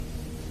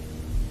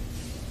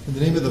In the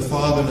name of the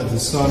Father, and of the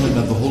Son, and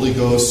of the Holy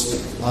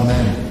Ghost.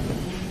 Amen.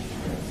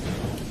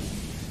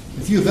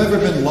 If you have ever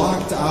been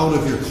locked out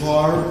of your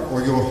car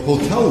or your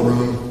hotel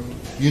room,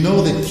 you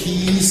know that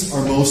keys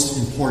are most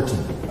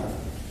important.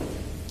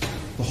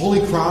 The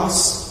Holy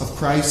Cross of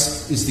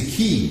Christ is the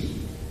key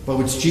by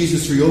which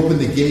Jesus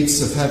reopened the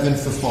gates of heaven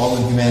for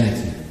fallen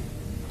humanity.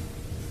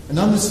 And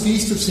on this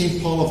feast of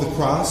St. Paul of the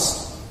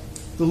Cross,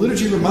 the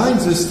liturgy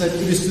reminds us that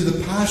it is through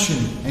the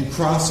passion and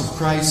cross of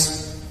Christ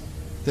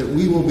that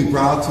we will be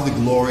brought to the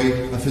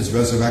glory of his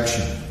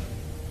resurrection.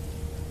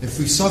 If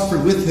we suffer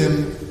with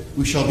him,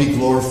 we shall be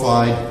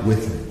glorified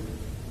with him.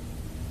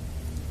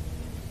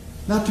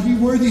 Now, to be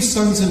worthy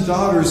sons and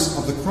daughters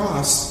of the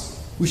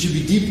cross, we should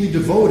be deeply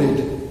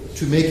devoted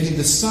to making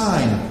the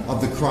sign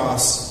of the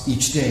cross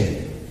each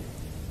day.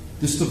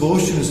 This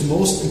devotion is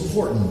most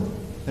important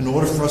in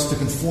order for us to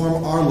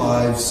conform our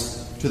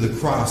lives to the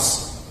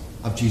cross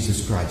of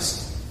Jesus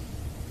Christ.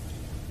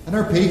 And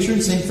our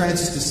patron, St.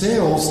 Francis de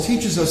Sales,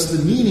 teaches us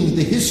the meaning,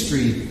 the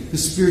history, the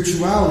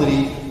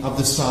spirituality of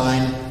the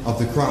sign of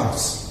the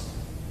cross.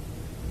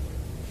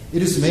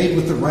 It is made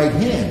with the right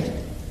hand,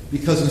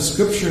 because in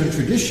Scripture and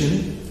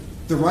tradition,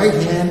 the right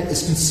hand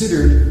is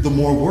considered the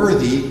more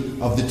worthy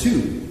of the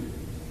two.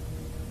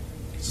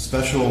 It's a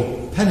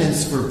special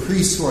penance for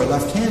priests who are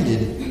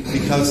left-handed,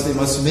 because they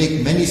must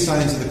make many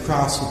signs of the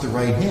cross with the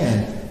right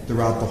hand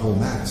throughout the whole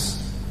Mass.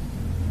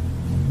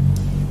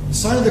 The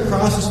sign of the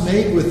cross is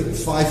made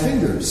with 5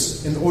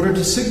 fingers in order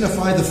to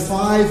signify the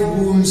 5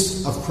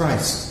 wounds of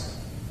Christ.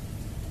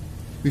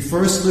 We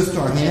first lift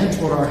our hand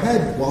toward our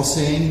head while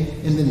saying,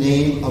 "In the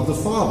name of the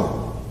Father,"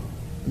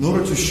 in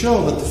order to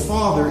show that the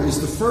Father is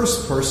the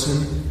first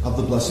person of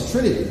the Blessed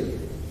Trinity.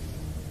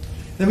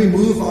 Then we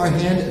move our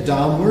hand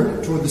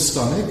downward toward the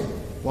stomach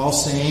while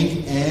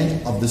saying,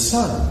 "And of the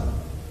Son,"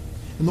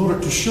 in order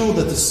to show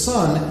that the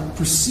Son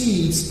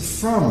proceeds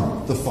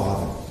from the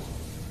Father.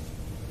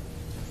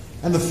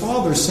 And the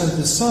Father sent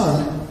the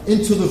Son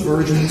into the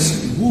Virgin's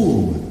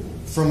womb,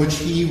 from which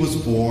he was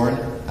born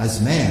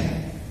as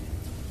man.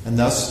 And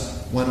thus,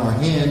 when our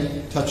hand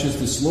touches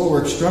this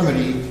lower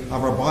extremity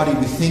of our body,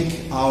 we think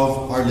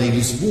of Our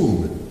Lady's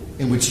womb,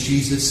 in which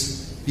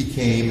Jesus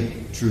became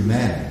true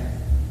man.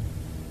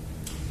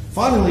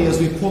 Finally, as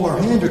we pull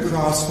our hand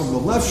across from the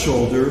left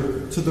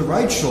shoulder to the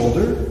right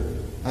shoulder,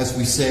 as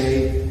we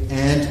say,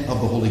 "And of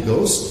the Holy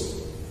Ghost,"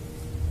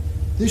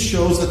 this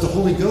shows that the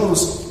Holy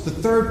Ghost, the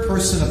third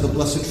person of the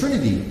Blessed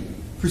Trinity,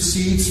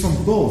 proceeds from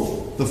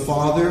both the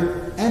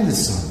Father and the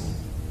Son.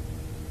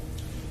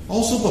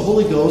 Also, the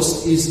Holy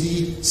Ghost is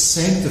the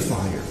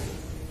sanctifier.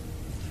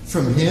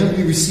 From him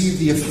we receive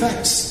the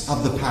effects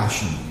of the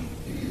Passion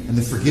and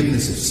the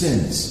forgiveness of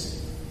sins.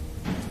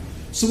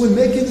 So when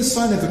making the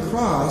sign of the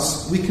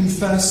cross, we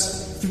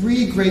confess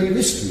 3 great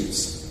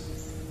mysteries: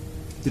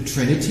 the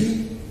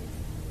Trinity,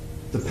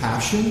 the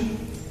Passion,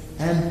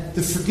 and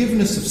the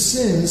forgiveness of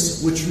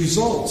sins which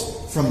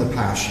result from the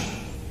Passion.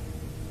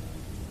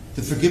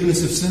 The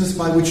forgiveness of sins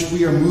by which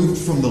we are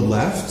moved from the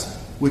left,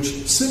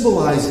 which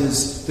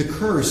symbolizes the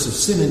curse of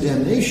sin and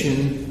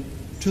damnation,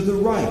 to the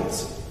right,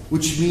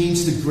 which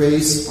means the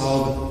grace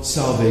of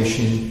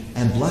salvation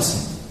and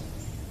blessing.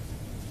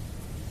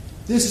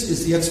 This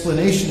is the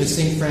explanation of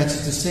St.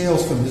 Francis de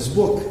Sales from his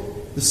book,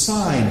 The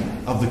Sign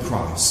of the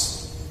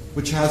Cross,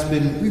 which has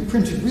been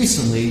reprinted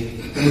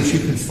recently and which you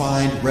can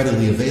find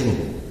readily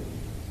available.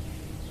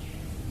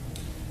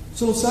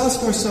 So let's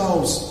ask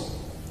ourselves,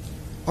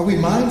 are we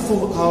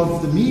mindful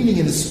of the meaning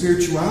and the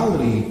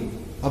spirituality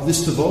of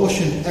this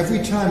devotion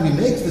every time we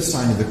make the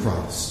sign of the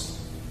cross?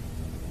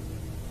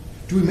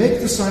 Do we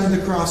make the sign of the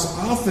cross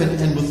often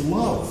and with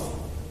love?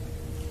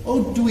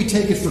 Or do we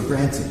take it for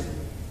granted?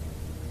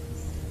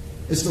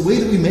 Is the way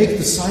that we make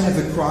the sign of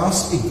the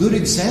cross a good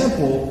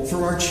example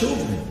for our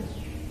children?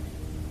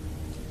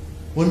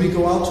 When we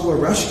go out to a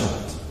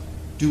restaurant,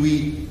 do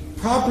we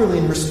properly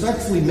and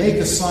respectfully make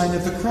a sign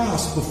of the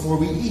cross before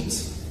we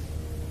eat?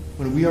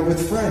 When we are with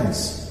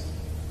friends?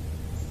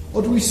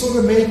 Or do we sort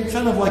of make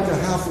kind of like a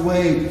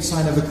halfway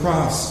sign of the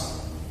cross,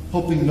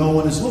 hoping no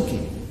one is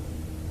looking?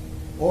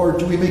 Or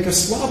do we make a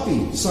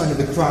sloppy sign of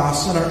the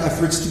cross in our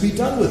efforts to be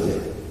done with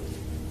it?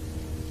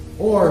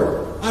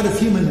 Or, out of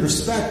human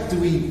respect, do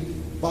we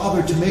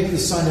bother to make the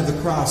sign of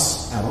the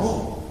cross at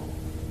all?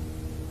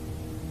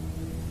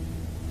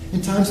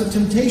 In times of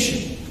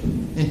temptation,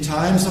 in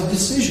times of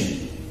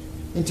decision,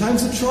 in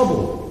times of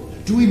trouble,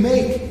 do we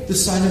make the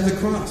sign of the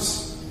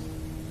cross?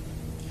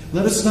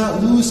 Let us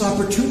not lose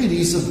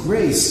opportunities of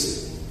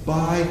grace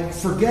by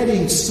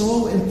forgetting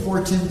so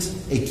important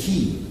a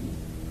key.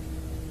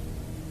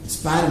 It's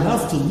bad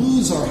enough to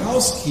lose our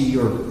house key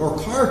or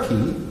car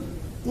key.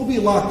 We'll be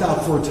locked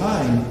out for a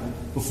time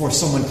before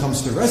someone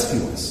comes to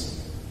rescue us.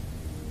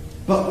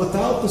 But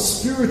without the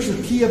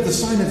spiritual key of the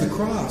sign of the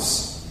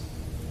cross,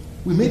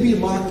 we may be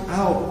locked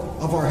out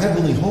of our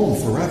heavenly home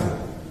forever.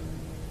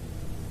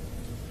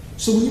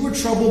 So when you are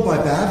troubled by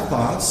bad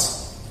thoughts,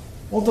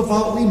 well,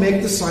 devoutly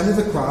make the sign of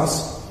the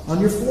cross on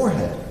your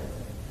forehead,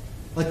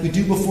 like we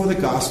do before the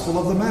gospel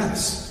of the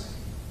Mass.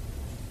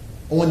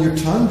 Or when your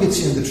tongue gets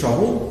you into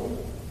trouble,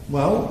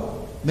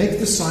 Well, make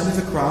the sign of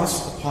the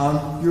cross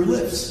upon your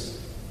lips.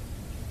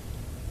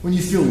 When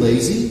you feel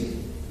lazy,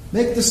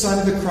 make the sign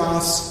of the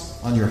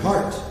cross on your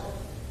heart,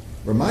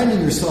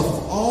 reminding yourself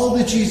of all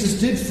that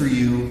Jesus did for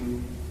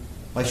you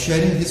by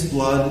shedding his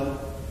blood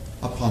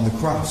upon the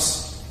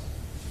cross.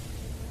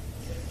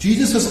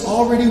 Jesus has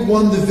already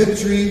won the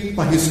victory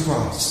by his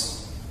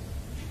cross.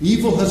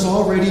 Evil has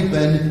already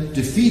been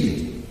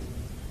defeated.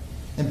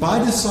 And by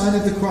the sign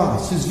of the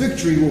cross, his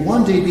victory will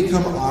one day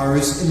become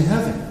ours in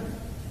heaven.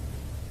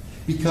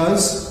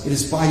 Because it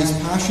is by his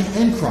passion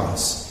and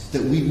cross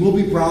that we will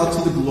be brought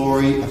to the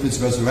glory of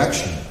his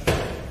resurrection.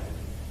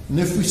 And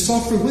if we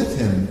suffer with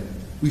him,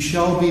 we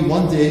shall be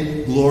one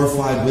day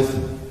glorified with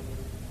him.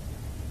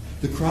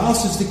 The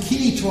cross is the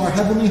key to our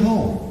heavenly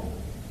home.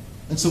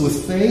 And so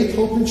with faith,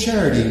 hope, and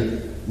charity,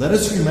 let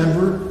us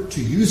remember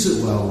to use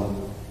it well.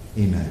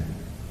 Amen.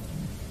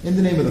 In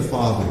the name of the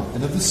Father,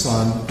 and of the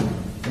Son,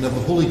 and of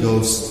the Holy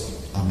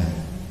Ghost. Amen.